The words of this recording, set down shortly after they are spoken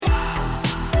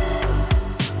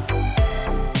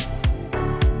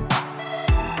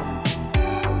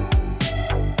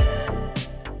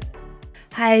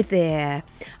Hi there,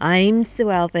 I'm Sue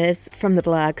Elvis from the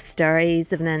blog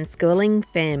Stories of an Unschooling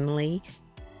Family.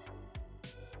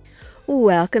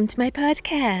 Welcome to my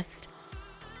podcast.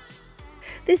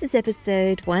 This is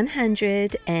episode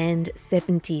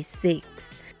 176,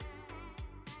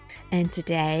 and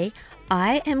today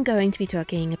I am going to be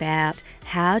talking about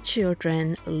how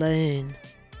children learn.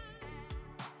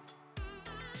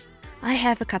 I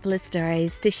have a couple of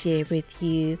stories to share with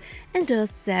you, and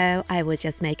also I will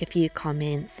just make a few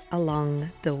comments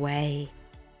along the way.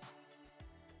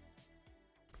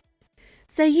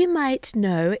 So you might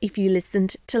know, if you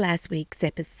listened to last week's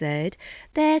episode,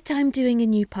 that I'm doing a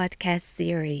new podcast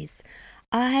series.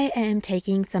 I am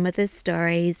taking some of the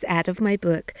stories out of my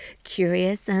book,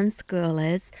 Curious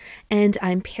Unschoolers, and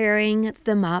I'm pairing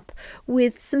them up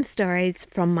with some stories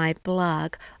from my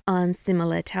blog on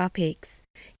similar topics.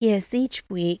 Yes, each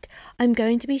week I'm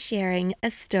going to be sharing a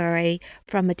story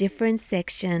from a different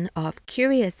section of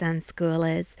Curious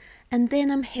Unschoolers, and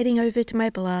then I'm heading over to my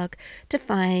blog to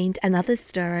find another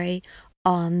story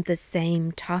on the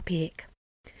same topic.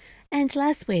 And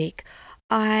last week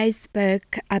I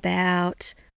spoke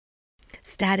about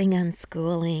starting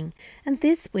unschooling, and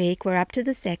this week we're up to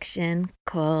the section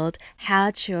called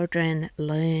How Children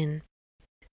Learn.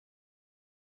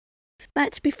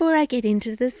 But before I get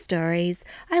into the stories,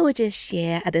 I will just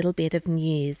share a little bit of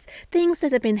news, things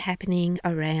that have been happening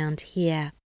around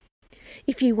here.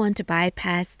 If you want to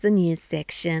bypass the news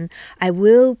section, I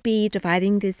will be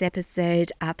dividing this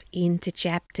episode up into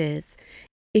chapters.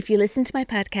 If you listen to my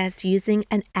podcast using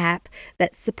an app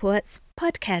that supports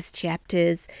podcast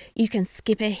chapters, you can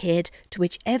skip ahead to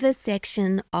whichever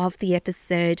section of the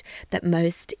episode that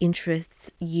most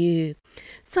interests you.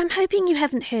 So I'm hoping you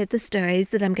haven't heard the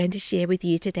stories that I'm going to share with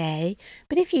you today,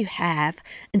 but if you have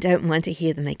and don't want to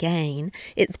hear them again,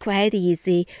 it's quite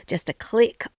easy just to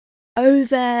click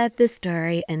over the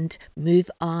story and move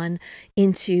on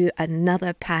into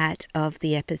another part of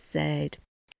the episode.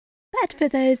 But for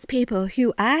those people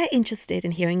who are interested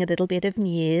in hearing a little bit of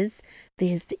news,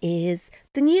 this is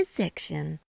the news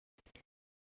section.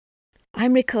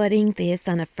 I'm recording this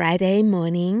on a Friday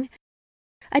morning.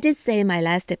 I did say in my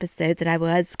last episode that I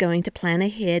was going to plan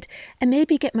ahead and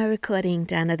maybe get my recording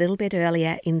done a little bit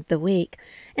earlier in the week.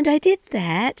 And I did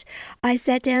that. I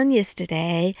sat down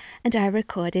yesterday and I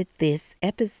recorded this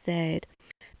episode.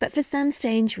 But for some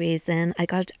strange reason, I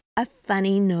got a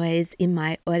funny noise in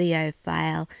my audio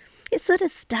file. It sort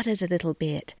of stuttered a little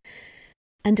bit,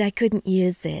 and I couldn't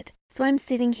use it. So I'm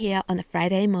sitting here on a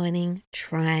Friday morning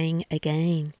trying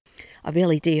again. I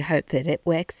really do hope that it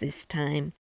works this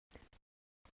time.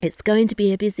 It's going to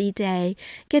be a busy day,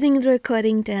 getting the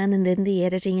recording done and then the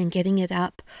editing and getting it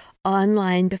up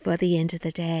online before the end of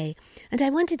the day. And I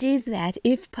want to do that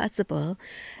if possible,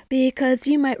 because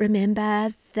you might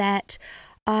remember that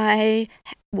I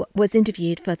was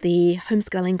interviewed for the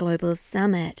Homeschooling Global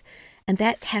Summit, and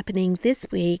that's happening this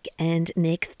week and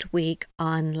next week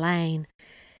online.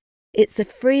 It's a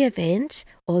free event.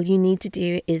 All you need to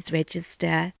do is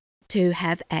register to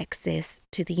have access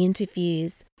to the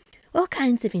interviews. All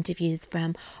kinds of interviews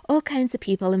from all kinds of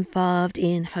people involved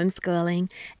in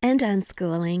homeschooling and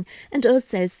unschooling, and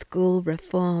also school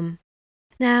reform.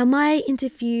 Now, my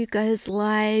interview goes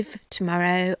live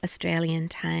tomorrow, Australian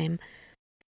time.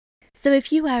 So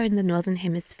if you are in the Northern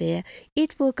Hemisphere,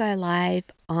 it will go live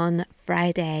on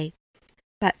Friday.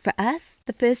 But for us,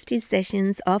 the first two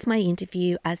sessions of my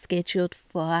interview are scheduled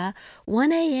for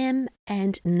 1 a.m.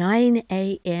 and 9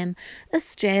 a.m.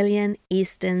 Australian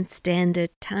Eastern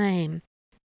Standard Time.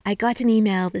 I got an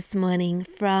email this morning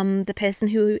from the person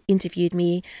who interviewed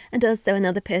me and also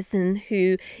another person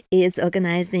who is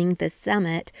organising the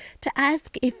summit to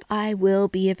ask if I will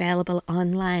be available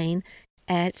online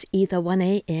at either 1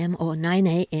 a.m. or 9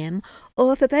 a.m.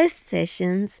 or for both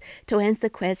sessions to answer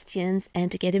questions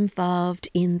and to get involved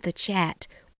in the chat,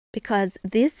 because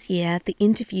this year the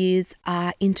interviews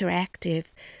are interactive.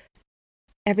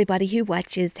 Everybody who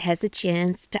watches has a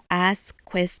chance to ask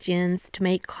questions, to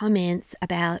make comments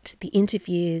about the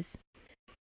interviews.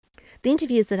 The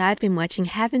interviews that I've been watching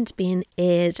haven't been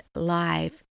aired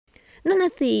live. None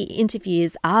of the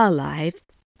interviews are live.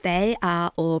 They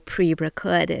are all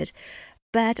pre-recorded.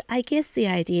 But I guess the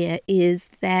idea is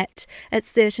that at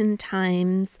certain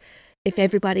times, if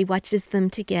everybody watches them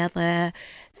together,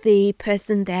 the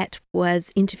person that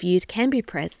was interviewed can be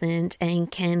present and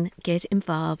can get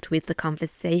involved with the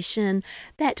conversation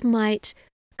that might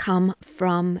come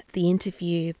from the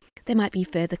interview. There might be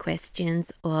further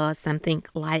questions or something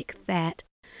like that.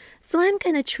 So I'm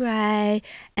going to try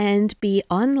and be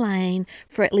online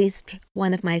for at least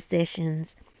one of my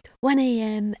sessions, 1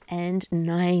 a.m. and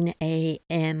 9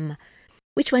 a.m.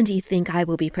 Which one do you think I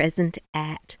will be present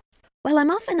at? Well,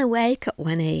 I'm often awake at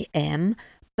 1 a.m.,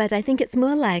 but I think it's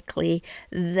more likely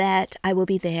that I will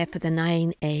be there for the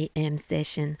 9 a.m.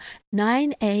 session.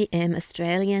 9 a.m.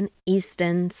 Australian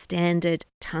Eastern Standard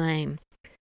Time.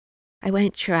 I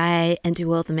won't try and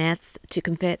do all the maths to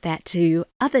convert that to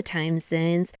other time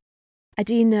zones. I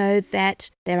do know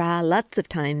that there are lots of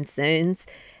time zones.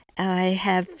 I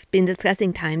have been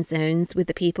discussing time zones with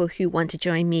the people who want to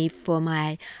join me for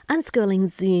my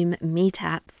unschooling Zoom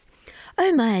meetups.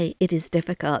 Oh my, it is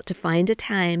difficult to find a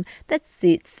time that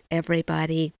suits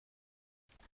everybody.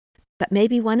 But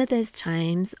maybe one of those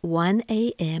times, 1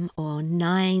 a.m. or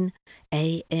 9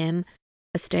 a.m.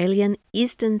 Australian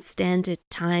Eastern Standard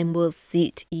Time will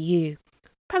suit you.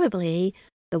 Probably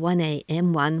the 1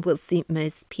 a.m. one will suit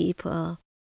most people.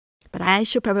 But I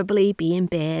shall probably be in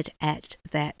bed at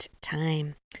that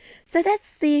time. So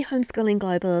that's the Homeschooling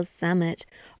Global Summit.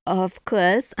 Of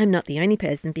course, I'm not the only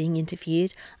person being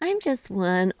interviewed. I'm just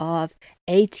one of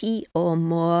 80 or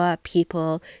more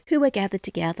people who were gathered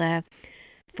together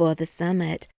for the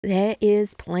summit. There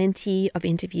is plenty of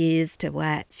interviews to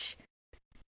watch.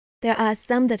 There are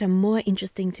some that are more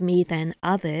interesting to me than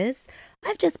others.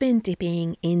 I've just been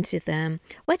dipping into them.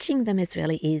 Watching them is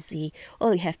really easy.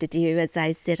 All you have to do, as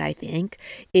I said, I think,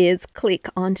 is click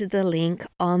onto the link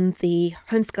on the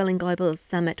Homeschooling Global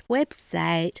Summit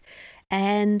website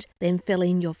and then fill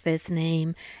in your first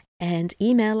name and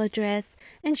email address,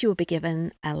 and you will be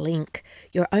given a link,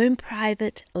 your own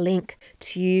private link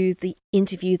to the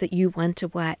interview that you want to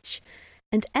watch.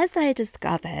 And as I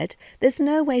discovered, there's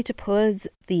no way to pause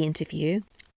the interview,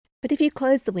 but if you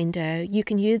close the window, you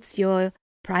can use your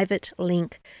private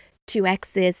link to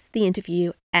access the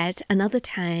interview at another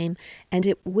time, and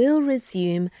it will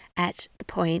resume at the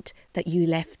point that you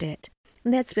left it.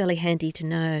 And that's really handy to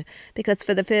know, because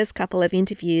for the first couple of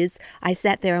interviews, I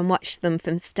sat there and watched them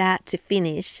from start to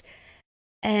finish,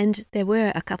 and there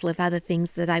were a couple of other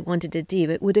things that I wanted to do.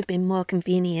 It would have been more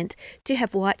convenient to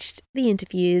have watched the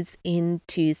interviews in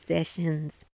 2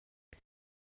 sessions.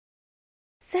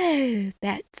 So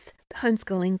that's the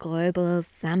Homeschooling Global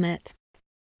Summit.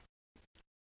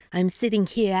 I'm sitting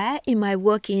here in my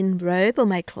walk-in robe or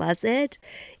my closet.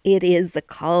 It is a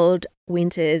cold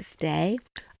winter's day.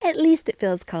 At least it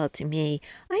feels cold to me.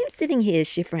 I am sitting here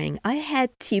shivering. I had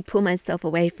to pull myself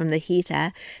away from the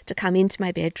heater to come into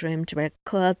my bedroom to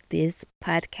record this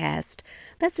podcast.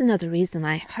 That's another reason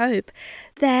I hope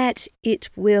that it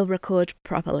will record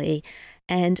properly,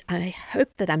 and I hope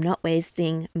that I'm not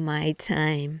wasting my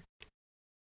time.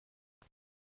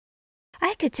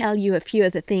 I could tell you a few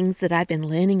of the things that I've been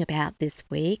learning about this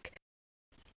week.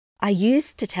 I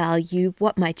used to tell you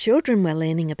what my children were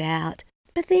learning about,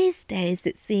 but these days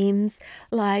it seems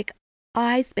like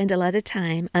I spend a lot of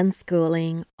time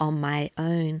unschooling on my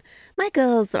own. My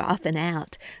girls are often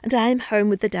out, and I'm home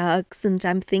with the dogs, and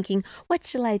I'm thinking, what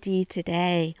shall I do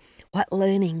today? What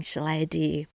learning shall I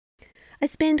do? I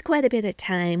spend quite a bit of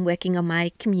time working on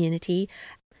my community,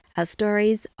 our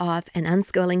Stories of an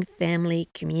Unschooling Family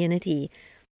community.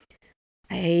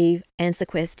 I answer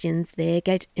questions there,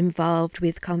 get involved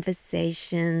with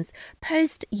conversations,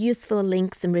 post useful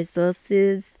links and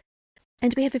resources,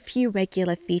 and we have a few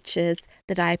regular features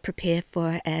that I prepare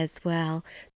for as well,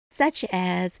 such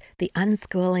as the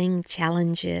unschooling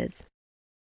challenges.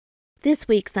 This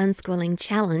week's unschooling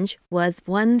challenge was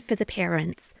one for the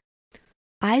parents.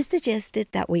 I suggested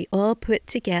that we all put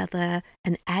together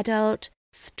an adult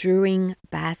strewing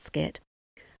basket.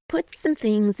 Put some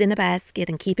things in a basket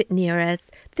and keep it near us,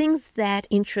 things that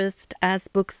interest us,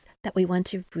 books that we want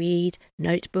to read,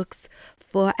 notebooks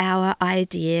for our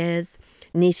ideas,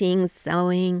 knitting,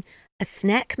 sewing, a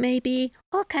snack maybe,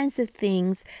 all kinds of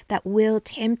things that will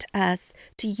tempt us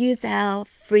to use our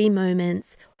free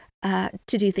moments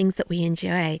to do things that we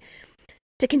enjoy,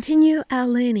 to continue our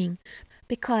learning.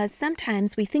 Because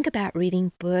sometimes we think about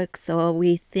reading books, or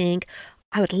we think,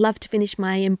 I would love to finish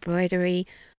my embroidery,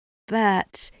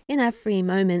 but in our free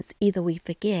moments, either we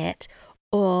forget,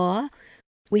 or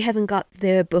we haven't got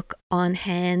the book on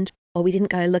hand, or we didn't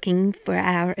go looking for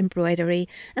our embroidery,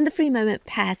 and the free moment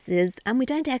passes and we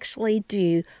don't actually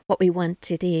do what we want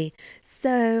to do.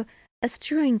 So a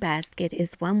strewing basket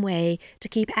is one way to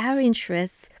keep our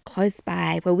interests close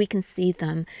by where we can see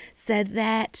them, so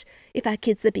that if our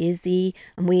kids are busy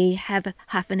and we have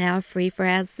half an hour free for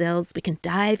ourselves, we can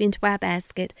dive into our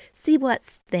basket, see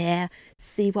what's there,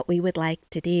 see what we would like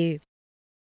to do.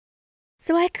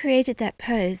 So I created that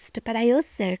post, but I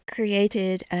also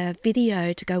created a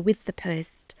video to go with the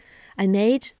post. I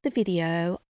made the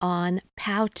video on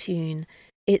Powtoon.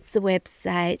 It's a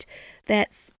website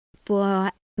that's for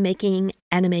making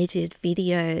animated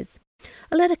videos.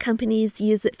 A lot of companies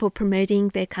use it for promoting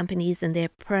their companies and their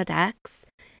products.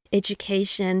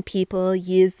 Education people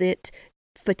use it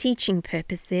for teaching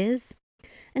purposes.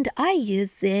 And I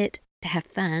use it to have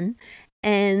fun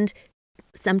and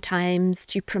sometimes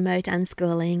to promote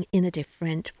unschooling in a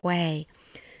different way.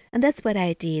 And that's what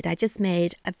I did. I just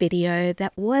made a video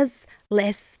that was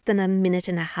less than a minute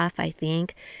and a half, I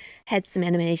think. Had some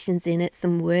animations in it,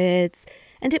 some words,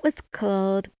 and it was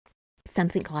called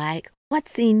something like,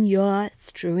 "What's in your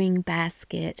strewing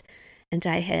basket?" And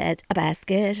I had a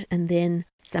basket and then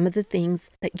some of the things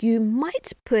that you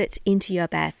might put into your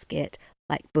basket,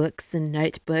 like books and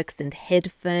notebooks and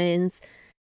headphones.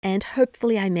 And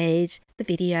hopefully I made the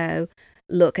video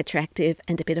look attractive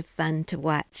and a bit of fun to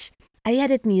watch. I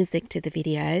added music to the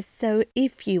video, so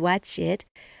if you watch it,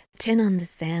 turn on the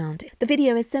sound. The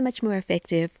video is so much more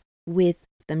effective with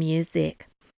the music.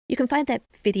 You can find that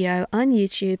video on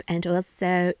YouTube and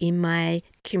also in my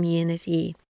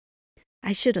community.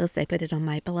 I should also put it on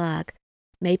my blog.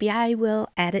 Maybe I will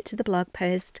add it to the blog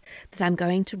post that I'm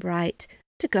going to write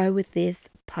to go with this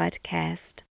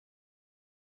podcast.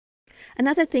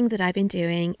 Another thing that I've been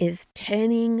doing is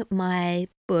turning my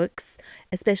books,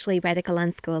 especially Radical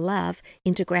Unschool Love,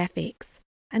 into graphics.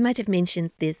 I might have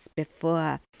mentioned this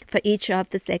before. For each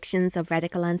of the sections of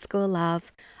Radical Unschool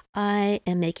Love, I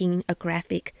am making a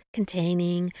graphic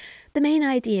containing the main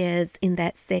ideas in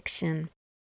that section.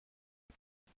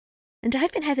 And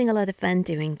I've been having a lot of fun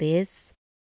doing this,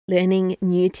 learning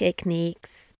new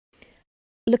techniques,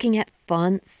 looking at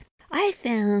fonts. I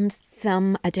found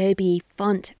some Adobe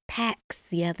font packs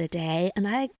the other day and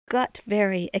I got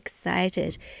very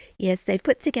excited. Yes, they've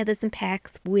put together some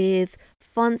packs with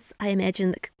fonts I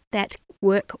imagine that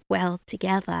work well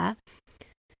together.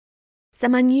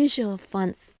 Some unusual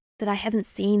fonts that I haven't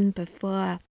seen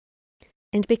before.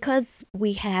 And because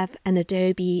we have an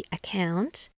Adobe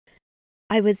account,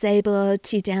 I was able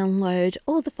to download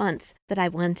all the fonts that I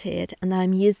wanted and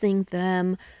I'm using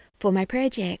them for my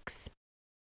projects.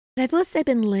 But I've also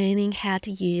been learning how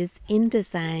to use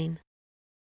InDesign.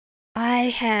 I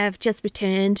have just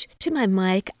returned to my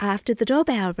mic after the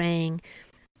doorbell rang.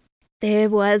 There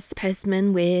was the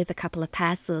postman with a couple of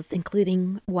parcels,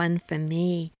 including one for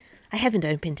me. I haven't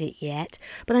opened it yet,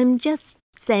 but I'm just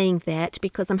saying that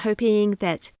because I'm hoping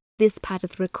that this part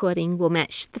of the recording will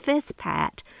match the first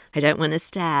part. I don't want to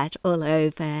start all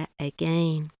over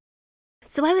again.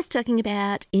 So I was talking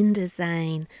about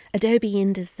InDesign, Adobe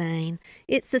InDesign.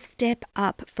 It's a step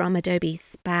up from Adobe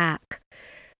Spark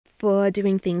for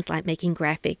doing things like making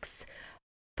graphics,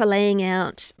 for laying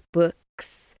out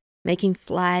books, making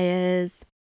flyers.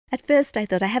 At first I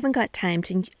thought I haven't got time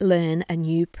to learn a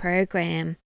new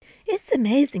program. It's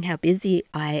amazing how busy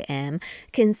I am,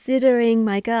 considering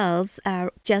my girls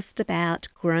are just about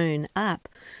grown up.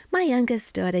 My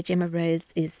youngest daughter, Gemma Rose,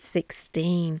 is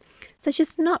 16, so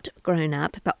she's not grown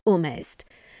up, but almost.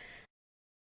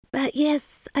 But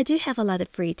yes, I do have a lot of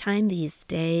free time these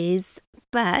days,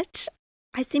 but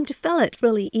I seem to fill it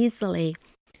really easily.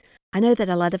 I know that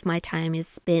a lot of my time is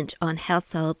spent on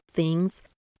household things,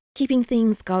 keeping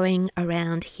things going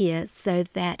around here so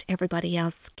that everybody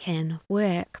else can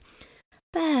work.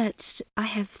 But I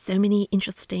have so many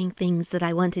interesting things that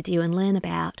I want to do and learn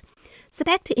about. So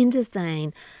back to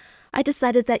InDesign. I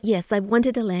decided that yes, I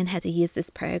wanted to learn how to use this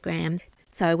program.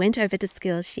 So I went over to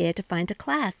Skillshare to find a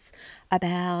class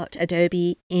about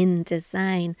Adobe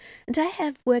InDesign, and I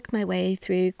have worked my way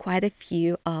through quite a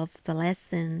few of the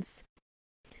lessons.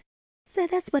 So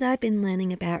that's what I've been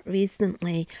learning about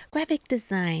recently. Graphic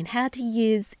design, how to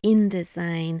use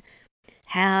InDesign,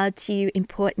 how to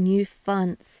import new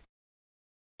fonts.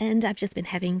 And I've just been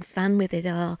having fun with it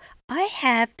all. I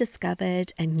have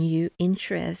discovered a new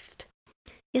interest.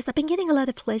 Yes, I've been getting a lot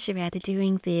of pleasure out of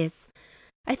doing this.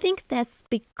 I think that's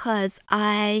because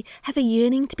I have a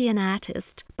yearning to be an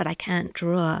artist, but I can't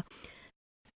draw.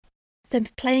 So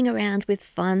playing around with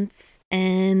fonts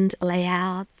and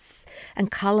layouts and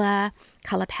color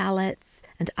palettes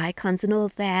and icons and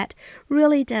all that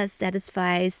really does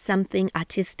satisfy something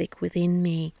artistic within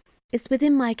me. It's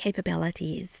within my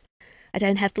capabilities. I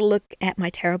don't have to look at my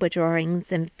terrible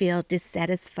drawings and feel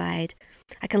dissatisfied.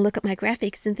 I can look at my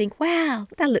graphics and think, wow,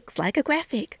 that looks like a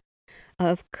graphic.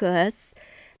 Of course,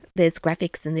 there's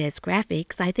graphics and there's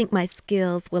graphics. I think my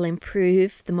skills will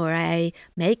improve the more I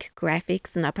make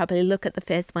graphics, and I'll probably look at the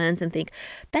first ones and think,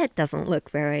 that doesn't look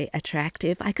very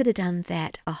attractive. I could have done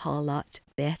that a whole lot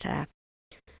better.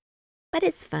 But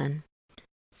it's fun.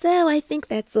 So I think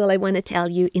that's all I want to tell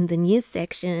you in the news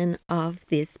section of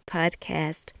this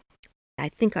podcast. I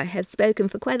think I have spoken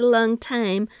for quite a long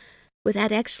time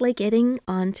without actually getting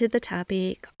onto the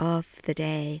topic of the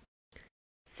day.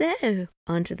 So,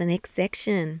 on to the next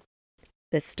section,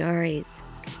 the stories.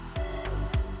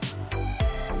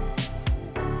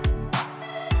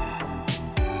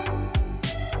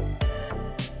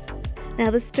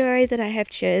 Now, the story that I have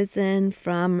chosen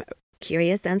from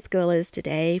Curious Unschoolers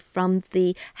today from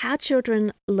the How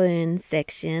Children Learn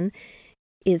section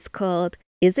is called,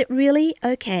 Is It Really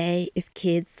Okay If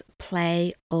Kids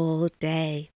Play All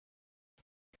Day?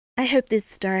 I hope this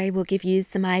story will give you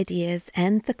some ideas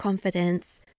and the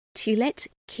confidence to let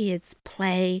kids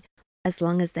play as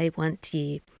long as they want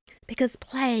to, because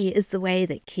play is the way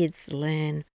that kids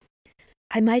learn.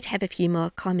 I might have a few more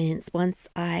comments once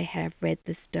I have read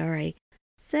the story.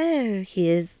 So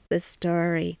here's the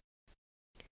story.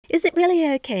 Is it really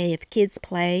okay if kids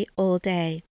play all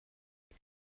day?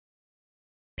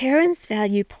 Parents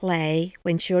value play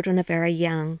when children are very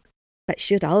young, but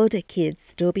should older kids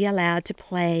still be allowed to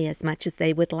play as much as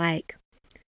they would like?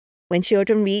 When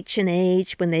children reach an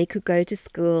age when they could go to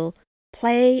school,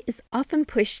 play is often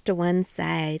pushed to one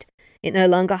side. It no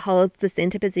longer holds the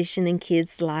center position in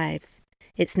kids' lives.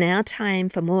 It's now time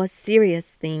for more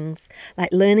serious things,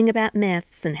 like learning about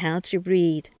maths and how to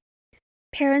read.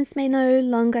 Parents may no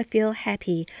longer feel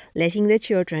happy letting their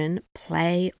children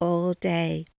play all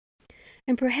day.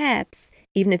 And perhaps,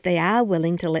 even if they are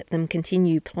willing to let them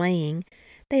continue playing,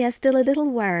 they are still a little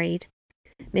worried.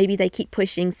 Maybe they keep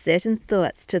pushing certain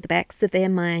thoughts to the backs of their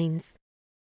minds.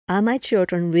 Are my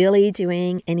children really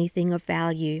doing anything of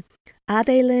value? Are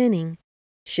they learning?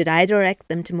 Should I direct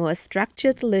them to more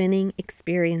structured learning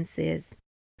experiences?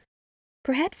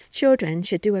 Perhaps children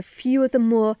should do a few of the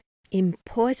more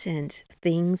important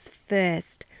things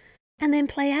first, and then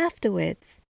play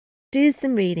afterwards. Do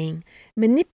some reading,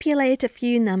 manipulate a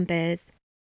few numbers,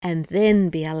 and then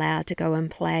be allowed to go and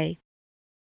play.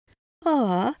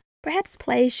 Or perhaps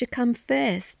play should come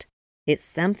first. It's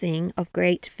something of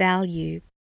great value.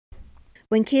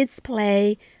 When kids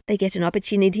play, they get an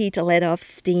opportunity to let off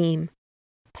steam.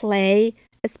 Play,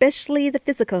 especially the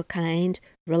physical kind,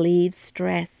 relieves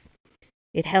stress.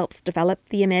 It helps develop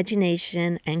the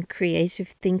imagination and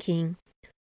creative thinking.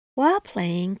 While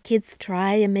playing, kids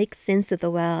try and make sense of the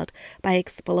world by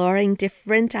exploring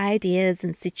different ideas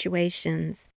and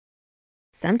situations.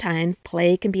 Sometimes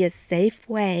play can be a safe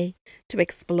way to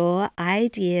explore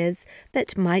ideas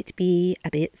that might be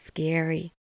a bit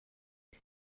scary.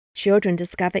 Children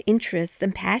discover interests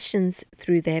and passions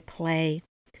through their play.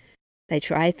 They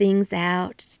try things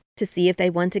out to see if they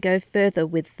want to go further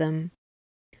with them.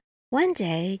 One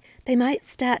day, they might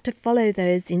start to follow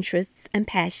those interests and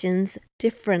passions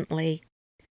differently.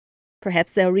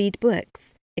 Perhaps they'll read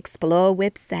books, explore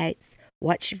websites,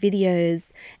 watch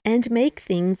videos, and make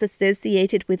things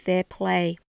associated with their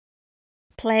play.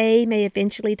 Play may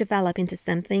eventually develop into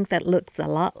something that looks a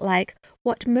lot like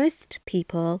what most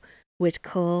people would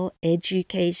call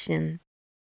education.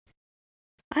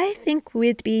 I think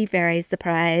we'd be very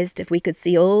surprised if we could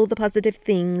see all the positive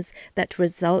things that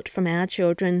result from our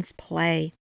children's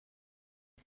play.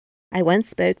 I once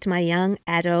spoke to my young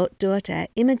adult daughter,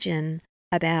 Imogen,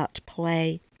 about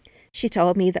play. She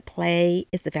told me that play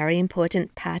is a very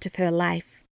important part of her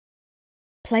life.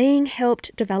 Playing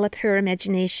helped develop her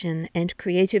imagination and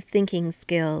creative thinking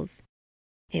skills.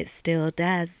 It still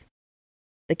does.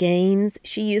 The games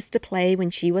she used to play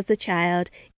when she was a child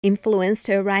influenced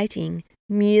her writing,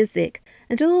 music,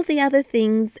 and all the other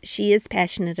things she is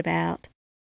passionate about.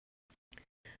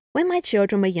 When my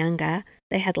children were younger,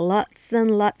 they had lots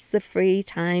and lots of free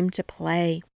time to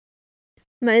play.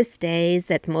 Most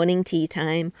days at morning tea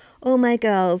time, all my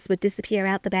girls would disappear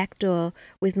out the back door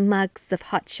with mugs of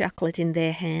hot chocolate in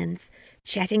their hands,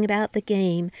 chatting about the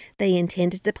game they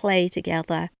intended to play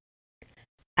together.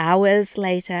 Hours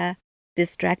later,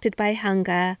 distracted by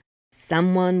hunger,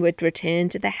 someone would return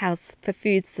to the house for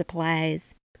food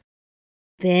supplies.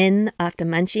 Then, after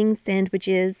munching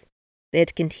sandwiches,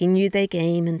 they'd continue their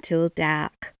game until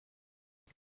dark.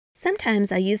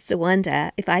 Sometimes I used to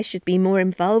wonder if I should be more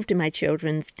involved in my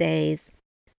children's days.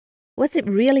 Was it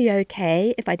really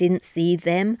okay if I didn't see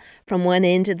them from one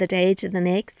end of the day to the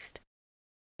next?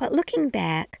 But looking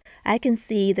back, I can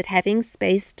see that having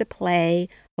space to play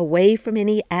away from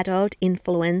any adult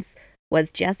influence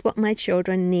was just what my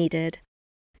children needed.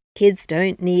 Kids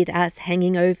don't need us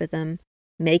hanging over them,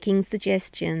 making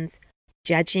suggestions,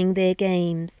 judging their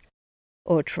games,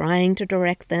 or trying to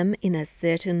direct them in a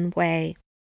certain way.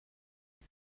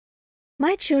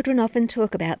 My children often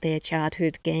talk about their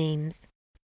childhood games.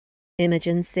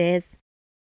 Imogen says,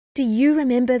 "Do you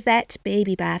remember that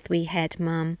baby bath we had,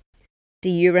 Mum? Do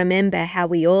you remember how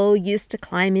we all used to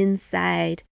climb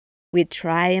inside? We'd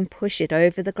try and push it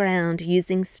over the ground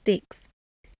using sticks.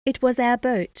 It was our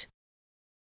boat."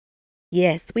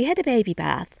 Yes, we had a baby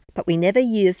bath, but we never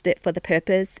used it for the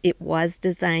purpose it was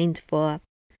designed for.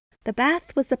 The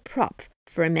bath was a prop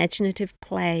for imaginative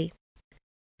play.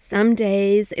 Some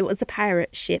days it was a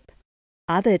pirate ship.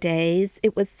 Other days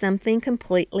it was something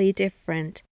completely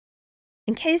different.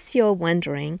 In case you're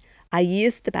wondering, I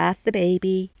used to bath the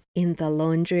baby in the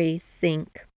laundry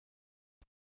sink.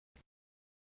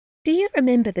 Do you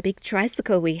remember the big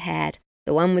tricycle we had,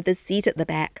 the one with the seat at the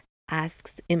back?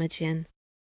 Asks Imogen.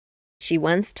 She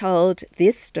once told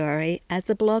this story as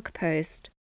a blog post.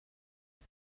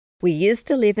 We used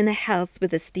to live in a house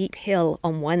with a steep hill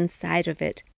on one side of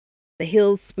it. The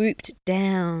hill swooped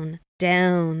down,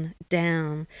 down,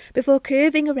 down, before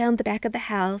curving around the back of the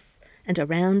house and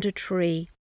around a tree.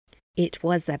 It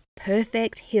was a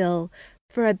perfect hill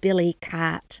for a billy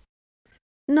cart.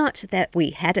 Not that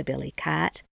we had a billy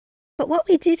cart, but what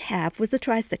we did have was a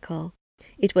tricycle.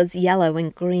 It was yellow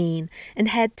and green and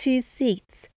had 2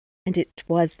 seats, and it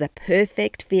was the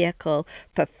perfect vehicle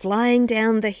for flying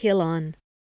down the hill on.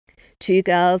 2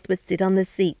 girls would sit on the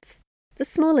seats, the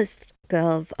smallest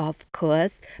girls, of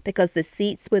course, because the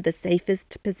seats were the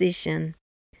safest position.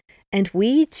 And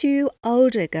we 2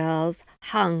 older girls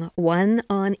hung one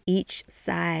on each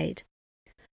side.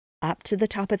 Up to the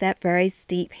top of that very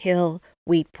steep hill,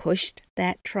 we pushed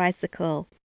that tricycle.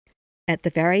 At the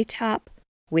very top,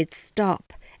 we'd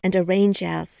stop and arrange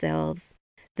ourselves.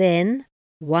 Then,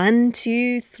 1,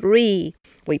 2, 3,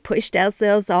 we pushed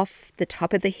ourselves off the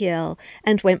top of the hill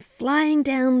and went flying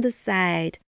down the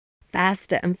side.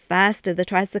 Faster and faster the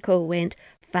tricycle went,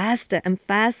 faster and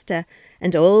faster,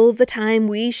 and all the time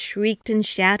we shrieked and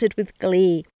shouted with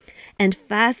glee. And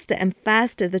faster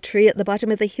the tree at the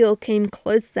bottom of the hill came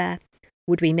closer.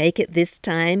 Would we make it this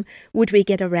time? Would we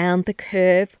get around the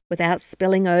curve without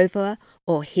spilling over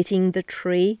or hitting the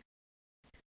tree?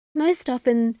 Most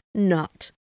often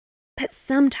not. But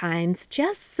sometimes,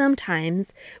 just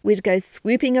sometimes, we'd go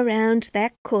swooping around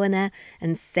that corner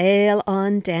and sail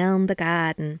on down the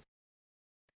garden.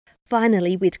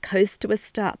 Finally, we'd coast to a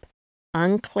stop,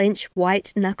 unclench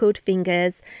white-knuckled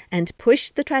fingers, and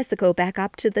push the tricycle back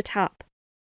up to the top.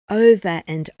 Over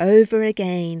and over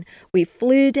again, we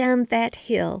flew down that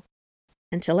hill,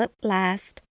 until at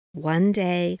last, one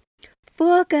day,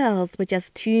 4 girls were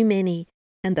just too many,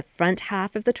 and the front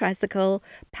half of the tricycle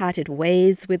parted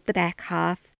ways with the back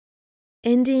half,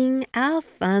 ending our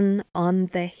fun on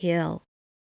the hill.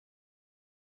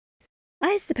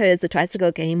 I suppose the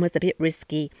tricycle game was a bit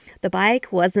risky. The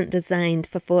bike wasn't designed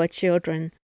for 4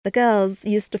 children. The girls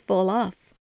used to fall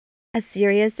off. A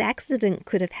serious accident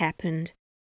could have happened.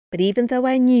 But even though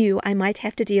I knew I might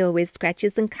have to deal with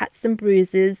scratches and cuts and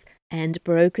bruises and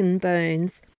broken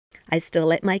bones, I still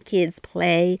let my kids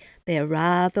play their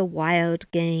rather wild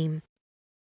game.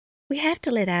 We have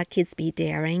to let our kids be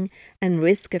daring and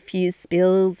risk a few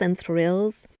spills and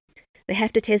thrills. They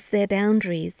have to test their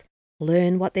boundaries,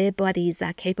 learn what their bodies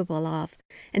are capable of,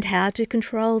 and how to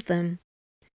control them.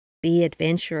 Be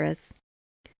adventurous.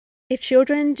 If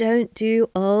children don't do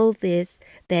all this,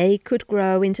 they could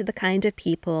grow into the kind of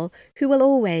people who will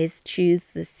always choose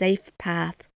the safe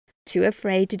path, too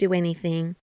afraid to do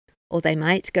anything. Or they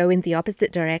might go in the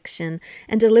opposite direction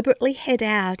and deliberately head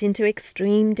out into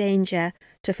extreme danger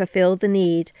to fulfill the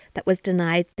need that was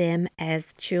denied them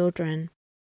as children.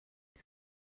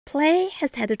 Play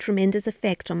has had a tremendous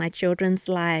effect on my children's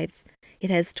lives. It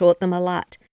has taught them a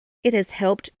lot. It has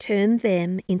helped turn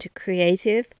them into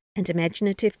creative and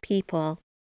imaginative people.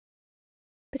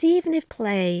 But even if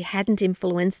play hadn't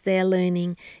influenced their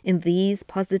learning in these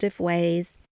positive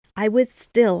ways, I would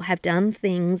still have done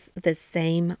things the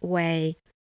same way.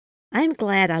 I'm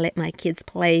glad I let my kids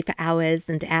play for hours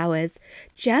and hours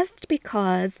just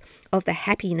because of the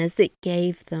happiness it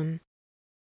gave them.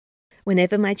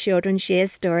 Whenever my children share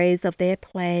stories of their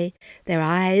play, their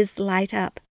eyes light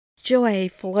up. Joy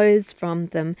flows from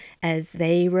them as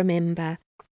they remember.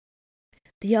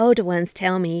 The older ones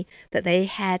tell me that they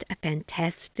had a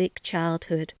fantastic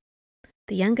childhood.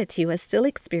 The younger 2 are still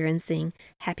experiencing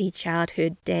happy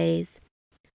childhood days.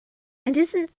 And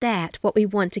isn't that what we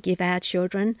want to give our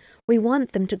children? We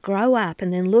want them to grow up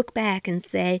and then look back and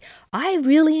say, I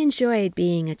really enjoyed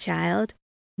being a child.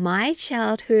 My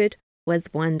childhood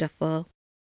was wonderful.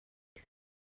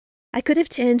 I could have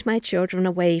turned my children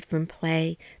away from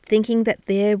play, thinking that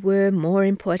there were more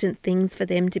important things for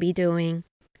them to be doing.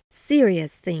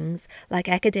 Serious things like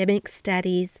academic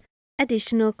studies,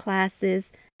 additional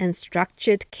classes, and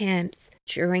structured camps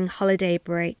during holiday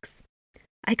breaks.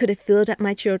 I could have filled up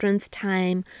my children's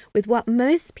time with what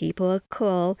most people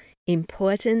call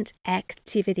important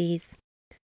activities.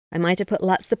 I might have put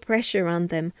lots of pressure on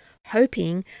them,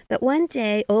 hoping that one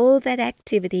day all that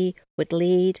activity would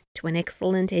lead to an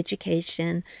excellent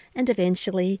education and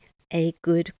eventually a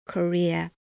good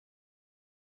career.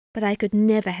 But I could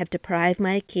never have deprived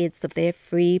my kids of their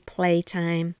free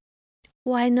playtime.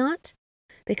 Why not?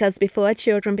 Because before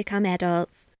children become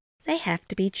adults, they have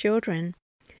to be children.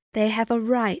 They have a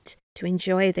right to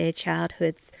enjoy their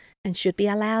childhoods and should be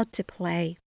allowed to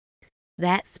play.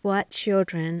 That's what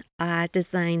children are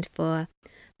designed for.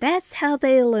 That's how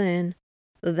they learn.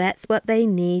 That's what they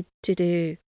need to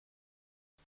do.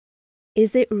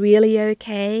 Is it really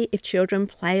okay if children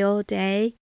play all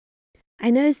day? I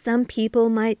know some people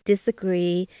might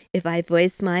disagree if I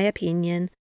voice my opinion,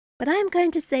 but I'm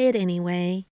going to say it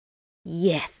anyway.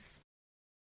 Yes.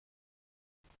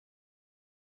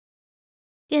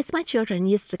 Yes, my children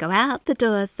used to go out the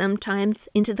door sometimes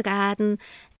into the garden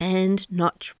and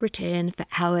not return for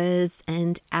hours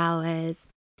and hours.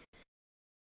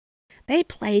 They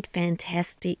played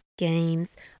fantastic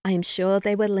games. I am sure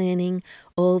they were learning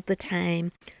all the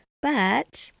time.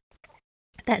 But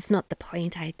that's not the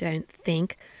point, I don't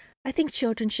think. I think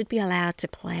children should be allowed to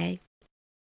play.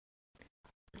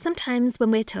 Sometimes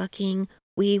when we're talking,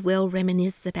 we will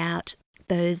reminisce about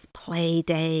those play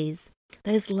days.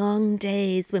 Those long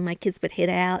days when my kids would head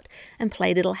out and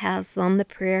play Little House on the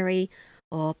Prairie,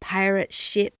 or pirate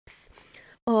ships,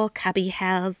 or cubby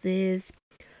houses.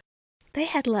 They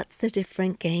had lots of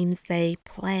different games they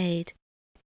played.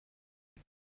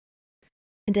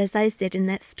 And as I said in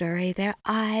that story, their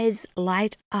eyes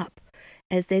light up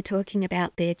as they're talking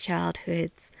about their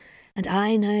childhoods. And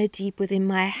I know deep within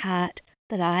my heart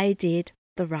that I did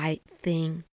the right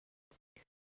thing.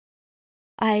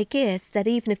 I guess that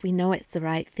even if we know it's the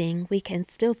right thing, we can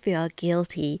still feel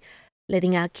guilty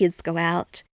letting our kids go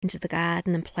out into the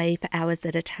garden and play for hours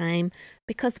at a time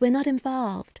because we're not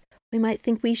involved. We might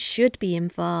think we should be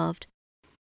involved.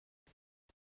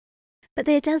 But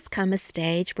there does come a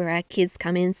stage where our kids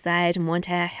come inside and want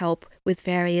our help with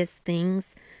various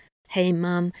things. Hey,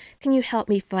 Mum, can you help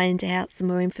me find out some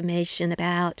more information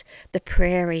about the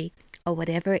prairie or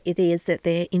whatever it is that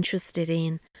they're interested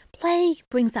in? Play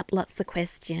brings up lots of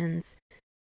questions,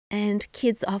 and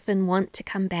kids often want to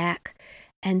come back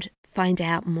and find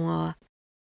out more.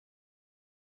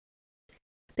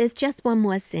 There's just one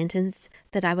more sentence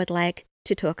that I would like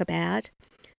to talk about.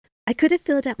 I could have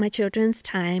filled up my children's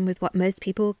time with what most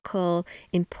people call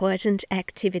important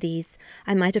activities.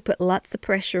 I might have put lots of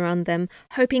pressure on them,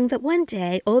 hoping that one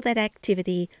day all that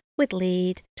activity would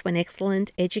lead to an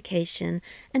excellent education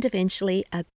and eventually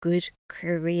a good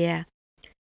career.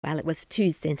 Well, it was two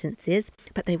sentences,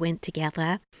 but they went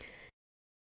together.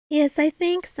 Yes, I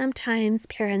think sometimes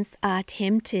parents are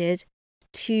tempted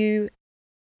to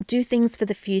do things for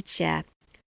the future.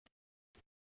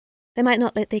 They might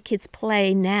not let their kids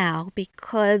play now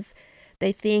because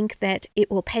they think that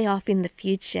it will pay off in the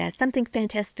future. Something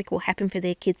fantastic will happen for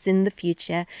their kids in the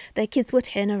future. Their kids will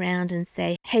turn around and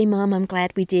say, hey, Mum, I'm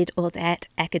glad we did all that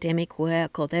academic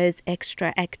work or those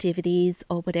extra activities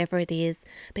or whatever it is,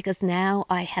 because now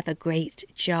I have a great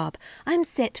job. I'm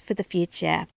set for the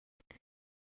future.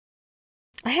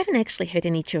 I haven't actually heard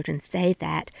any children say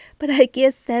that, but I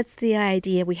guess that's the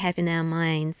idea we have in our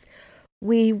minds.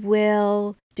 We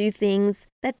will do things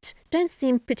that don't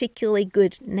seem particularly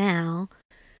good now,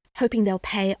 hoping they'll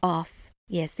pay off,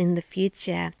 yes, in the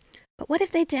future. But what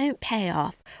if they don't pay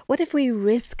off? What if we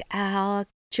risk our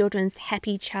children's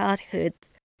happy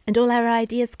childhoods and all our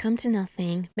ideas come to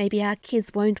nothing? Maybe our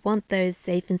kids won't want those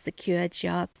safe and secure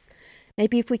jobs.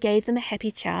 Maybe if we gave them a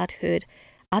happy childhood,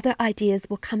 other ideas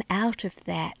will come out of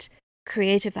that.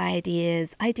 Creative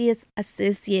ideas, ideas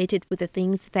associated with the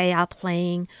things they are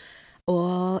playing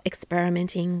or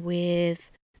experimenting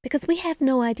with, because we have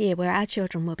no idea where our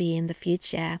children will be in the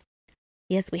future.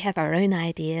 Yes, we have our own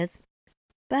ideas,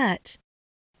 but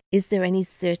is there any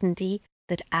certainty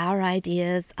that our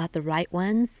ideas are the right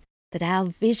ones, that our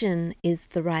vision is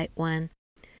the right one?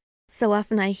 So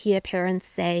often I hear parents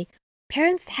say,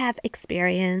 parents have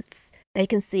experience, they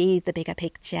can see the bigger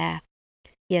picture.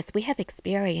 Yes, we have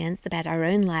experience about our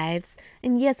own lives,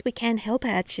 and yes, we can help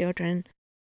our children,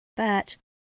 but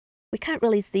we can't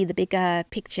really see the bigger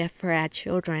picture for our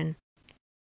children.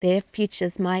 Their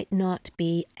futures might not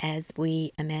be as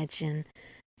we imagine.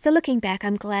 So looking back,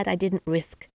 I'm glad I didn't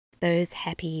risk those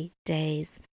happy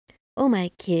days. All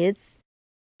my kids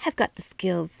have got the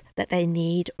skills that they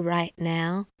need right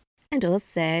now, and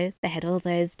also they had all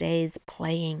those days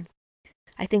playing.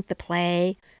 I think the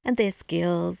play and their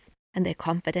skills and their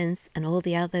confidence and all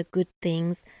the other good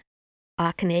things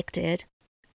are connected.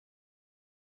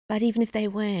 But even if they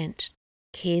weren't,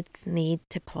 kids need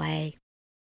to play.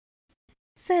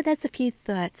 So that's a few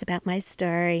thoughts about my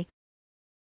story.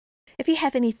 If you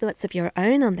have any thoughts of your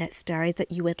own on that story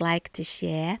that you would like to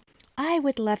share, I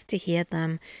would love to hear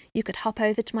them. You could hop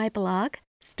over to my blog,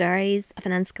 Stories of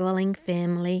an Unschooling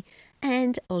Family,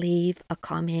 and leave a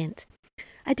comment.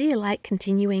 I do like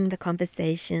continuing the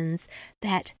conversations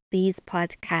that these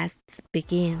podcasts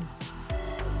begin.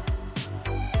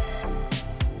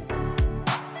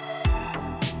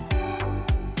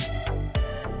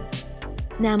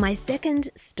 Now, my second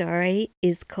story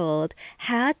is called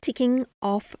How Ticking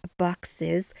Off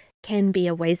Boxes Can Be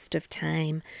a Waste of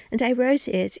Time, and I wrote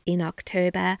it in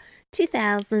October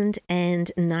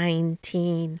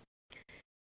 2019.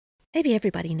 Maybe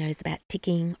everybody knows about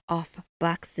ticking off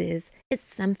boxes. It's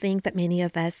something that many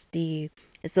of us do.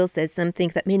 It's also something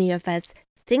that many of us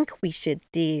think we should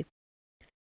do.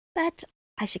 But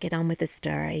I should get on with the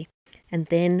story and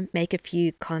then make a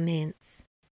few comments.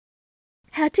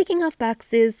 How ticking off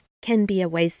boxes can be a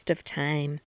waste of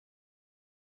time.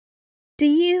 Do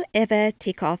you ever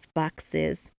tick off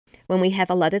boxes? When we have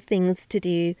a lot of things to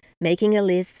do, making a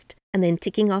list and then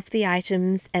ticking off the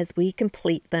items as we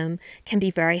complete them can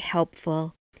be very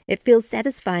helpful. It feels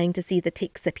satisfying to see the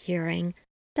ticks appearing,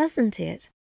 doesn't it?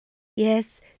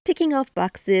 Yes, ticking off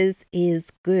boxes is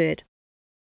good.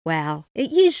 Well,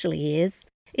 it usually is.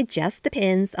 It just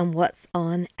depends on what's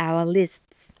on our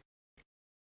lists.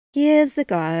 Years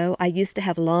ago, I used to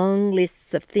have long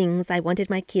lists of things I wanted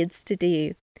my kids to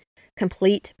do.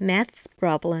 Complete maths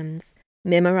problems,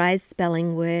 memorize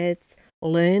spelling words,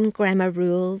 learn grammar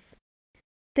rules.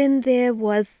 Then there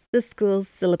was the school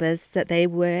syllabus that they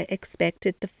were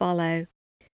expected to follow.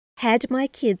 Had my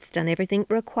kids done everything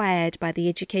required by the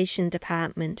education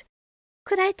department?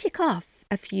 Could I tick off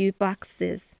a few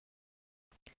boxes?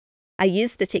 I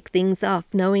used to tick things off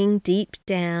knowing deep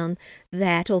down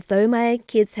that although my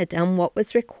kids had done what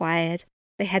was required,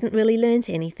 they hadn't really learnt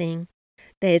anything.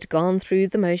 They had gone through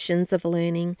the motions of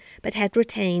learning, but had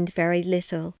retained very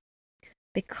little.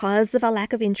 Because of a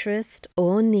lack of interest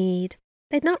or need,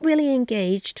 they'd not really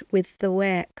engaged with the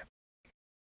work.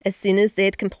 As soon as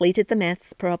they'd completed the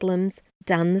maths problems,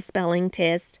 done the spelling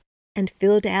test, and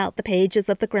filled out the pages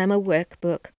of the grammar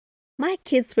workbook, my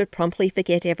kids would promptly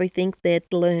forget everything they'd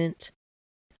learnt.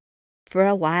 For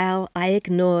a while, I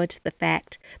ignored the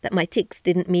fact that my ticks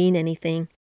didn't mean anything.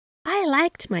 I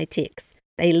liked my ticks.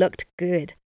 They looked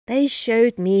good. They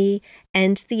showed me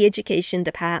and the education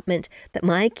department that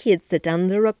my kids had done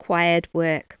the required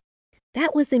work.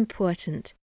 That was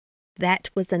important.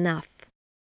 That was enough.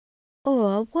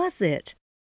 Or was it?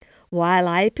 While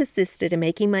I persisted in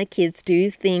making my kids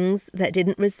do things that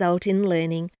didn't result in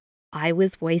learning, I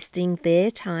was wasting their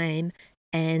time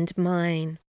and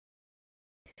mine.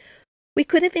 We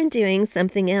could have been doing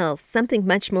something else, something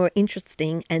much more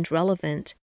interesting and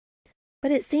relevant.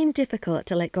 But it seemed difficult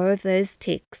to let go of those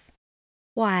ticks.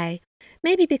 Why?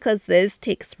 Maybe because those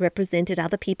ticks represented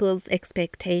other people's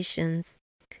expectations.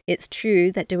 It's true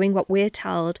that doing what we're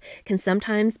told can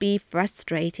sometimes be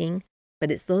frustrating, but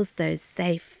it's also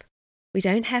safe. We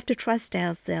don't have to trust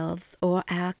ourselves or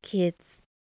our kids.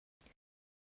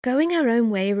 Going our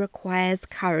own way requires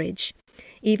courage.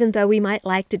 Even though we might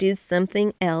like to do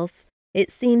something else, it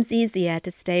seems easier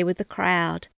to stay with the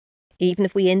crowd. Even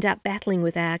if we end up battling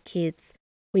with our kids,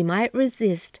 we might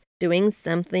resist doing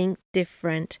something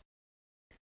different.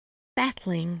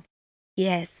 Battling.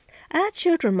 Yes, our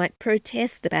children might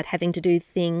protest about having to do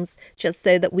things just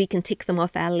so that we can tick them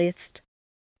off our list.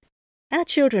 Our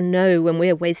children know when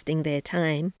we're wasting their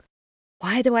time.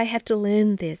 Why do I have to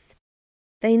learn this?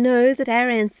 They know that our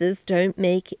answers don't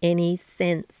make any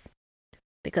sense.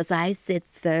 Because I said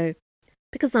so.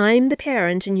 Because I'm the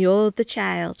parent and you're the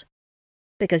child.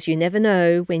 Because you never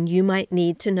know when you might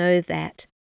need to know that.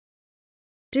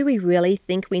 Do we really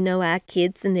think we know our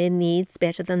kids and their needs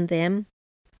better than them?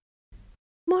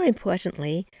 More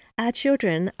importantly, our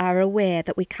children are aware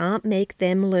that we can't make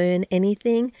them learn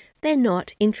anything they're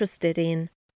not interested in.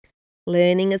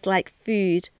 Learning is like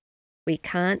food. We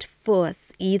can't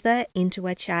force either into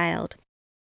a child.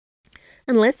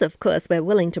 Unless, of course, we're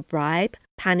willing to bribe,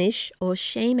 punish, or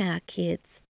shame our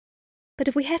kids. But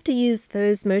if we have to use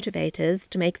those motivators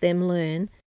to make them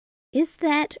learn, is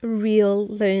that real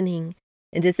learning?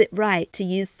 And is it right to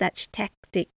use such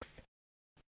tactics?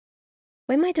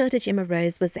 When my daughter Gemma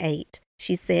Rose was 8,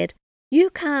 she said,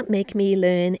 "You can't make me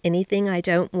learn anything I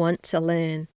don't want to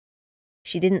learn."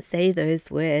 She didn't say those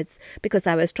words because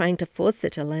I was trying to force her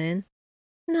to learn.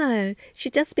 No,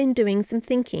 she'd just been doing some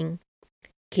thinking.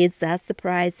 Kids are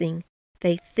surprising.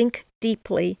 They think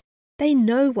deeply. They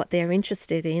know what they're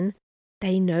interested in.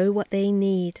 They know what they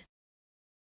need.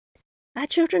 Our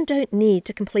children don't need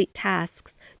to complete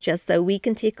tasks just so we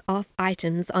can tick off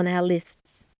items on our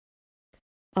lists.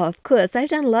 Of course, I've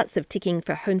done lots of ticking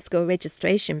for homeschool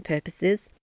registration purposes.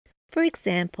 For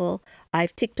example,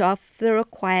 I've ticked off the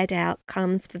required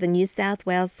outcomes for the New South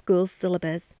Wales school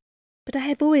syllabus, but I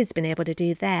have always been able to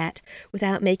do that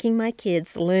without making my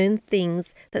kids learn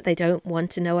things that they don't want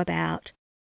to know about.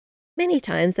 Many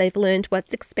times they've learned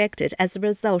what's expected as a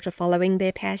result of following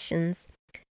their passions.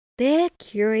 They're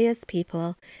curious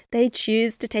people. They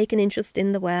choose to take an interest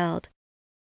in the world.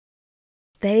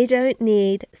 They don't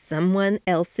need someone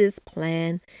else's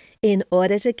plan in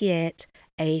order to get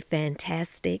a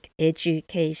fantastic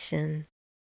education.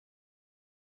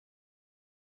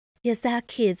 Yes, our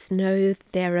kids know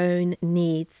their own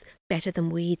needs better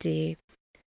than we do.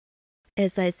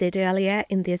 As I said earlier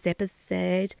in this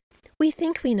episode, we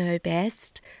think we know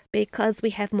best because we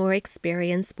have more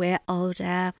experience, we're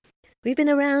older, we've been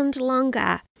around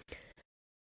longer.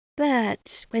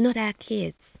 But we're not our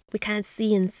kids. We can't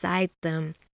see inside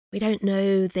them. We don't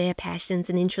know their passions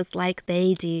and interests like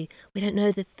they do. We don't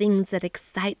know the things that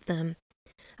excite them.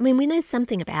 I mean, we know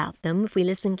something about them if we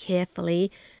listen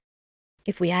carefully,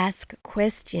 if we ask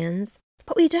questions,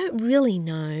 but we don't really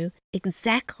know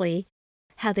exactly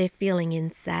how they're feeling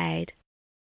inside.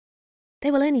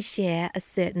 They will only share a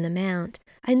certain amount.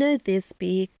 I know this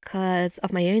because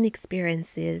of my own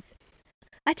experiences.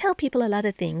 I tell people a lot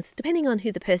of things. Depending on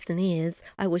who the person is,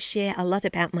 I will share a lot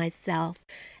about myself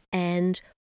and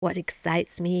what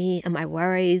excites me and my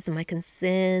worries and my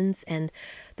concerns and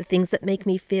the things that make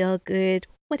me feel good,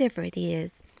 whatever it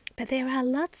is. But there are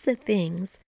lots of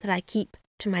things that I keep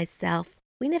to myself.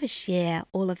 We never share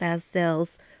all of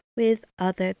ourselves with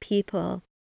other people.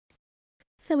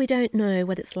 So we don't know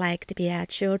what it's like to be our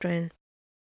children.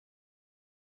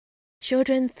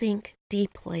 Children think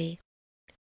deeply.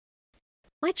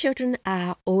 My children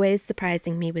are always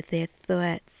surprising me with their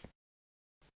thoughts.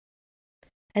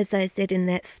 As I said in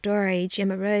that story,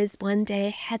 Gemma Rose one day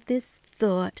had this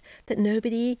thought that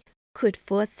nobody could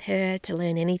force her to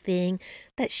learn anything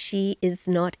that she is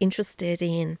not interested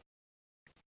in.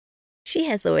 She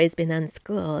has always been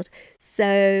unschooled,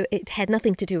 so it had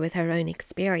nothing to do with her own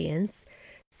experience.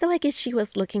 So I guess she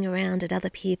was looking around at other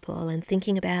people and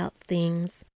thinking about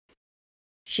things.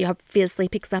 She obviously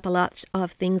picks up a lot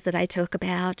of things that I talk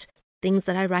about, things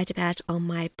that I write about on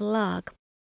my blog.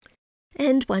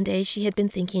 And one day she had been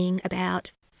thinking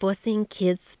about forcing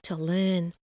kids to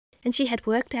learn. And she had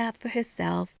worked out for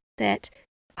herself that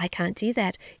I can't do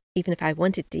that, even if I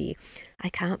wanted to. I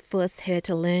can't force her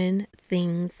to learn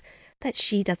things that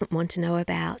she doesn't want to know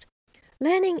about.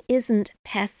 Learning isn't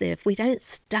passive. We don't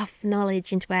stuff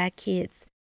knowledge into our kids.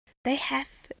 They have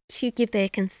to give their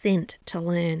consent to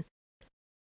learn.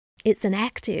 It's an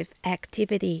active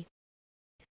activity.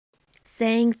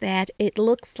 Saying that it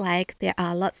looks like there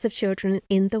are lots of children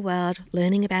in the world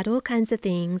learning about all kinds of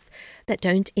things that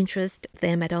don't interest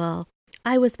them at all.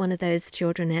 I was one of those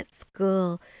children at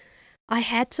school. I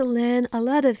had to learn a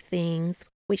lot of things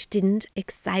which didn't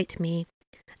excite me.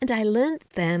 And I learned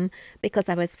them because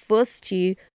I was forced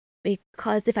to,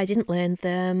 because if I didn't learn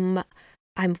them,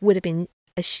 I would have been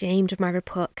ashamed of my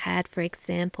report card, for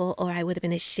example, or I would have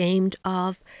been ashamed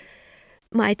of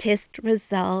my test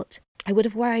result. I would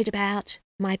have worried about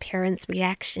my parents'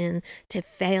 reaction to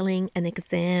failing an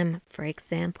exam, for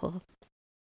example.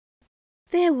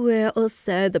 There were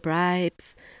also the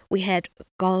bribes. We had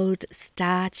gold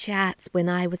star charts when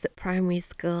I was at primary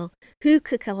school. Who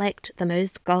could collect the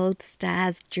most gold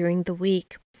stars during the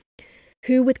week?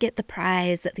 Who would get the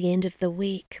prize at the end of the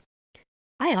week?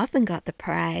 I often got the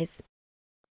prize.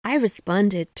 I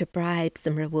responded to bribes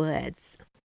and rewards.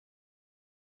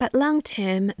 But long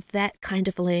term, that kind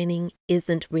of learning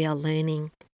isn't real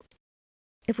learning.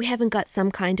 If we haven't got some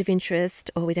kind of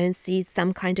interest or we don't see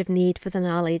some kind of need for the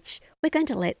knowledge, we're going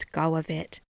to let go of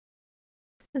it.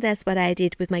 That's what I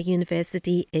did with my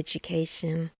university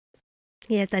education.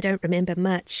 Yes, I don't remember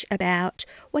much about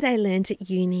what I learned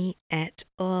at uni at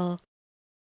all.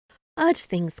 Odd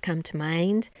things come to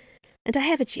mind, and I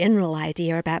have a general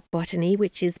idea about botany,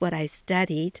 which is what I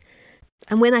studied.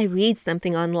 And when I read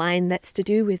something online that's to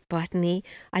do with botany,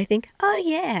 I think, oh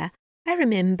yeah, I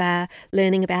remember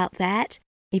learning about that,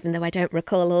 even though I don't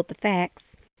recall all the facts.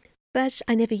 But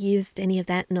I never used any of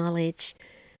that knowledge.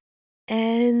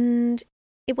 And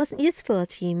it wasn't useful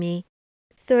to me.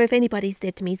 So if anybody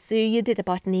said to me, Sue, you did a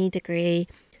botany degree,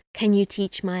 can you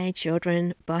teach my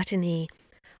children botany?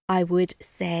 I would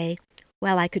say,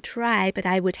 well, I could try, but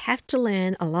I would have to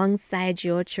learn alongside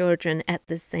your children at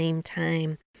the same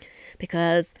time,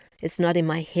 because it's not in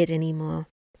my head anymore.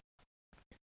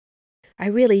 I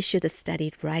really should have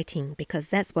studied writing because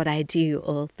that's what I do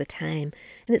all the time.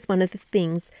 And it's one of the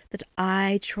things that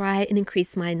I try and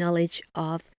increase my knowledge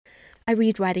of. I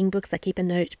read writing books, I keep a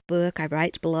notebook, I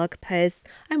write blog posts,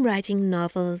 I'm writing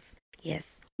novels.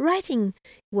 Yes, writing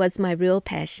was my real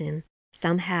passion.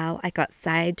 Somehow I got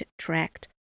sidetracked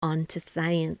onto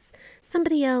science.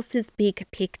 Somebody else's big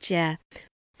picture,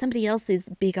 somebody else's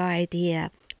big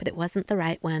idea, but it wasn't the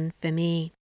right one for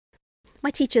me. My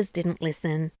teachers didn't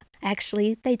listen.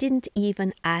 Actually, they didn't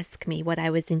even ask me what I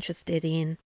was interested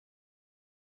in.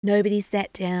 Nobody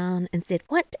sat down and said,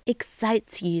 "What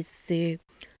excites you, Sue?"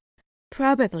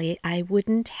 Probably I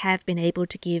wouldn't have been able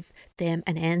to give them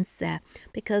an answer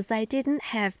because I didn't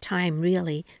have time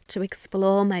really to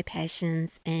explore my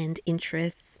passions and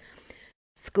interests.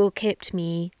 School kept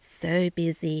me so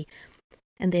busy,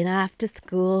 and then after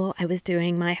school I was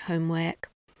doing my homework.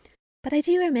 But I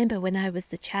do remember when I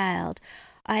was a child,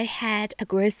 I had a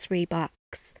grocery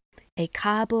box, a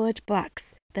cardboard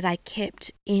box that I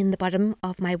kept in the bottom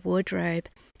of my wardrobe,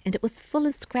 and it was full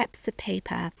of scraps of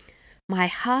paper, my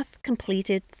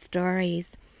half-completed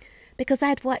stories, because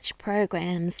I'd watch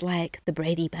programs like The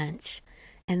Brady Bunch,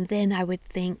 and then I would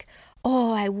think,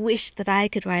 oh, I wish that I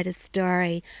could write a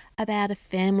story about a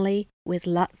family with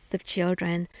lots of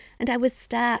children, and I would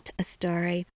start a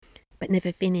story, but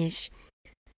never finish.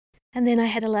 And then I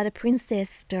had a lot of princess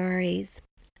stories.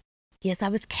 Yes, I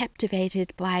was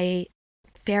captivated by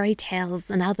fairy tales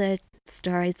and other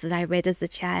stories that I read as a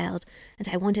child, and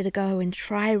I wanted to go and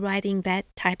try writing that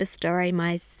type of story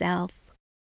myself.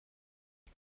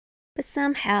 But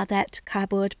somehow that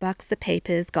cardboard box of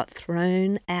papers got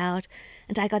thrown out,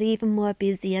 and I got even more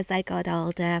busy as I got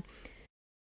older,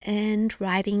 and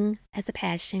writing as a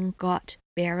passion got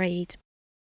buried.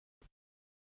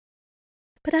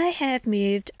 But I have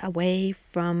moved away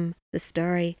from the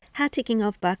story, how ticking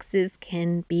off boxes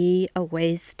can be a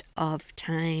waste of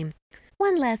time.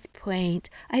 One last point,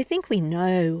 I think we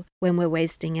know when we're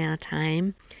wasting our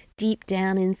time. Deep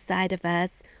down inside of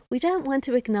us, we don't want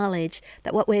to acknowledge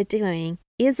that what we're doing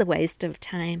is a waste of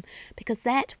time, because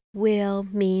that will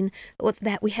mean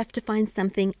that we have to find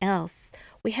something else.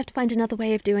 We have to find another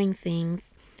way of doing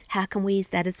things. How can we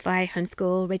satisfy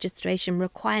homeschool registration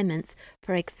requirements,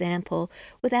 for example,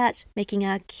 without making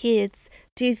our kids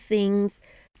do things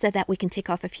so that we can tick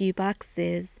off a few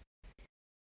boxes?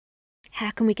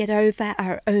 How can we get over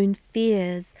our own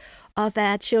fears of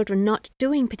our children not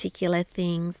doing particular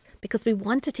things because we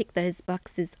want to tick those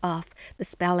boxes off, the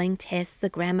spelling tests, the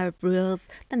grammar rules,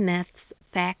 the maths,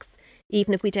 facts,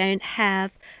 even if we don't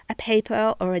have a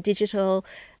paper or a digital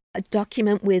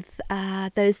document with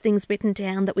those things written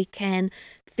down that we can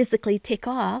physically tick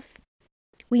off,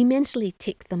 we mentally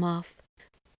tick them off.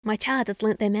 My child has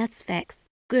learnt their maths facts.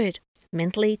 Good.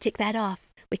 Mentally tick that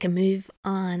off. We can move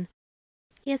on.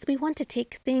 Yes, we want to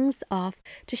tick things off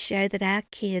to show that our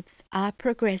kids are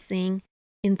progressing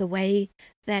in the way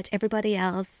that everybody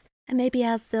else, and maybe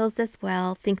ourselves as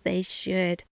well, think they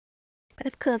should. But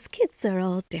of course, kids are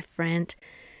all different.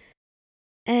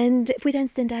 And if we don't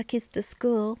send our kids to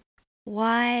school,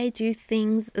 why do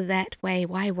things that way?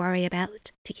 Why worry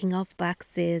about ticking off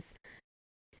boxes?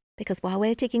 Because while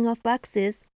we're ticking off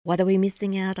boxes, what are we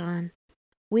missing out on?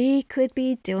 We could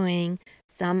be doing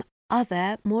some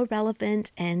other more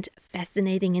relevant and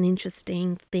fascinating and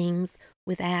interesting things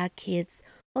with our kids,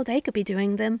 or they could be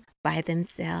doing them by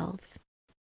themselves.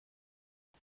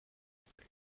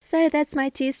 So that's my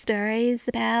 2 stories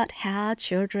about how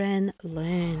children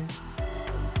learn.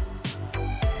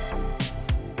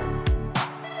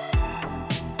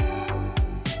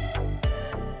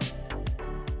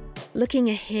 Looking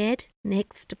ahead,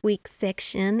 next week's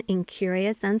section in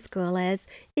Curious Unschoolers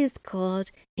is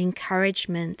called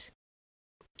Encouragement.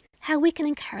 How we can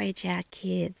encourage our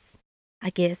kids. I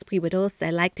guess we would also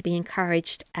like to be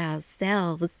encouraged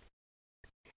ourselves.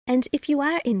 And if you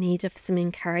are in need of some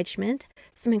encouragement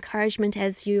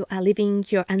as you are living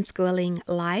your unschooling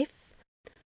life,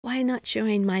 why not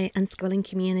join my unschooling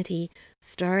community,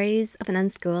 Stories of an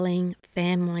Unschooling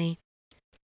Family?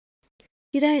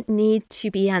 You don't need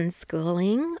to be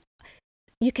unschooling.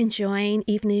 You can join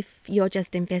even if you're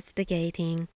just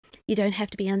investigating. You don't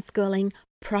have to be unschooling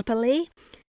properly.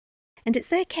 And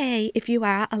it's okay if you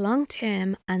are a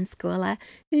long-term unschooler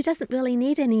who doesn't really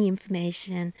need any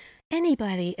information.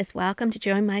 Anybody is welcome to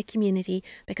join my community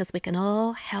because we can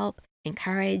all help,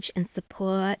 encourage and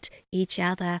support each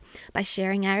other by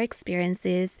sharing our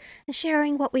experiences and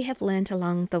sharing what we have learned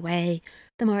along the way.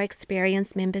 The more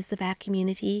experienced members of our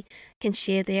community can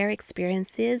share their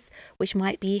experiences, which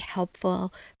might be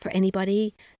helpful for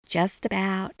anybody just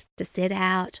about to set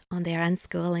out on their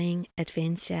unschooling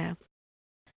adventure.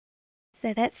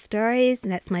 So that's Stories,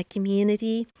 and that's my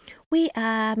community. We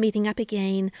are meeting up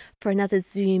again for another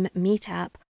Zoom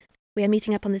meetup. We are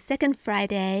meeting up on the second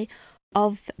Friday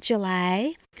of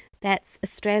July. That's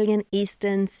Australian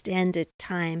Eastern Standard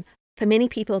Time. For many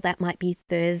people, that might be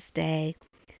Thursday.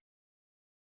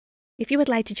 If you would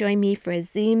like to join me for a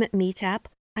Zoom meetup,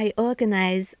 I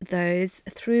organise those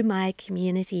through my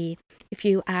community. If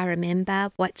you are a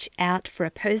member, watch out for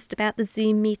a post about the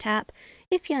Zoom meetup.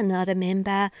 If you're not a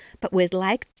member but would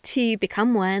like to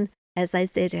become one, as I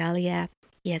said earlier,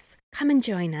 yes, come and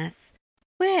join us.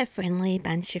 We're a friendly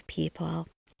bunch of people.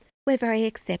 We're very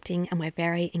accepting and we're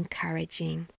very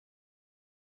encouraging.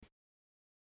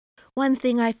 One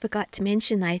thing I forgot to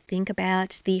mention, I think,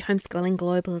 about the Homeschooling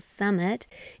Global Summit,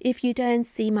 if you don't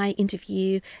see my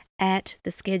interview at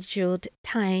the scheduled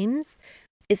times,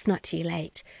 it's not too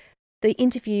late. The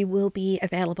interview will be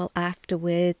available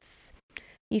afterwards.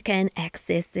 You can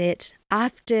access it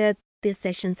after the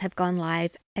sessions have gone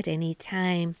live at any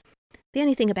time. The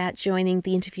only thing about joining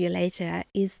the interview later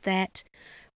is that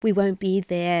we won't be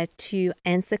there to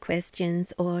answer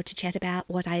questions or to chat about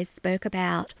what I spoke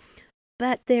about.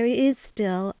 But there is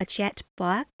still a chat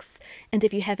box, and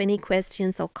if you have any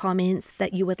questions or comments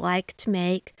that you would like to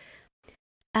make,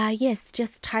 yes,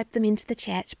 just type them into the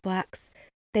chat box.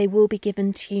 They will be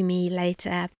given to me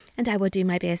later, and I will do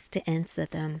my best to answer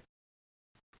them.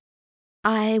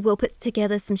 I will put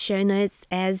together some show notes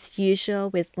as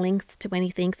usual with links to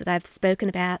anything that I've spoken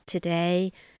about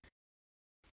today.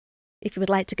 If you would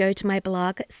like to go to my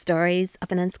blog, Stories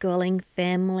of an Unschooling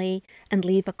Family, and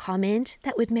leave a comment,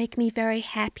 that would make me very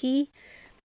happy.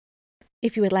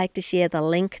 If you would like to share the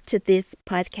link to this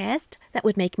podcast, that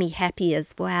would make me happy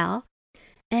as well.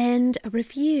 And a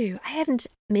review. I haven't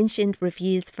mentioned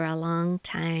reviews for a long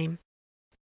time.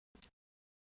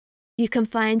 You can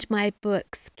find my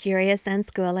books, Curious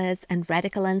Unschoolers and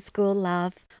Radical Unschool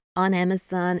Love, on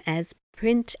Amazon as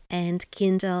print and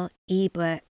Kindle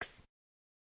ebooks.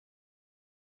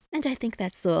 And I think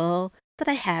that's all that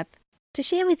I have to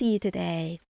share with you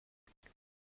today.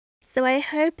 So I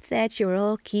hope that you're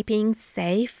all keeping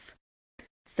safe.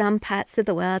 Some parts of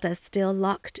the world are still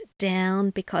locked down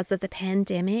because of the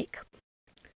pandemic.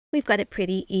 We've got it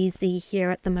pretty easy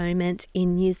here at the moment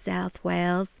in New South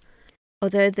Wales,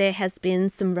 although there has been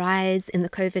some rise in the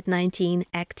COVID-19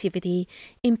 activity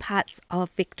in parts of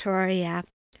Victoria.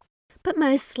 But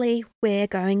mostly we're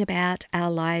going about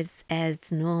our lives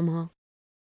as normal.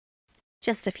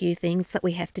 Just a few things that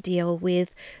we have to deal with,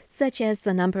 such as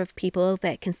the number of people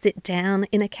that can sit down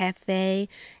in a cafe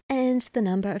and the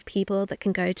number of people that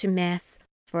can go to Mass,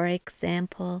 for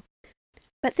example.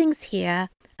 But things here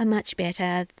are much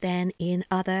better than in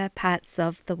other parts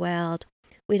of the world.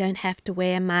 We don't have to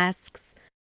wear masks.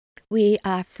 We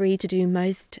are free to do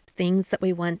most things that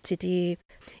we want to do.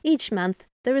 Each month,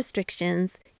 the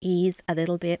restrictions ease a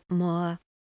little bit more.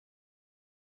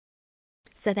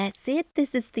 So that's it.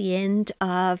 This is the end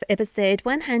of episode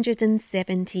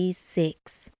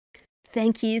 176.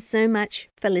 Thank you so much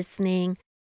for listening,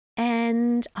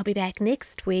 and I'll be back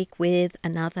next week with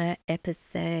another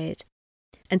episode.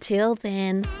 Until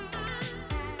then,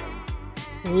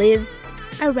 live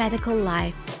a radical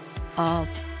life of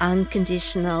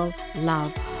unconditional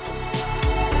love.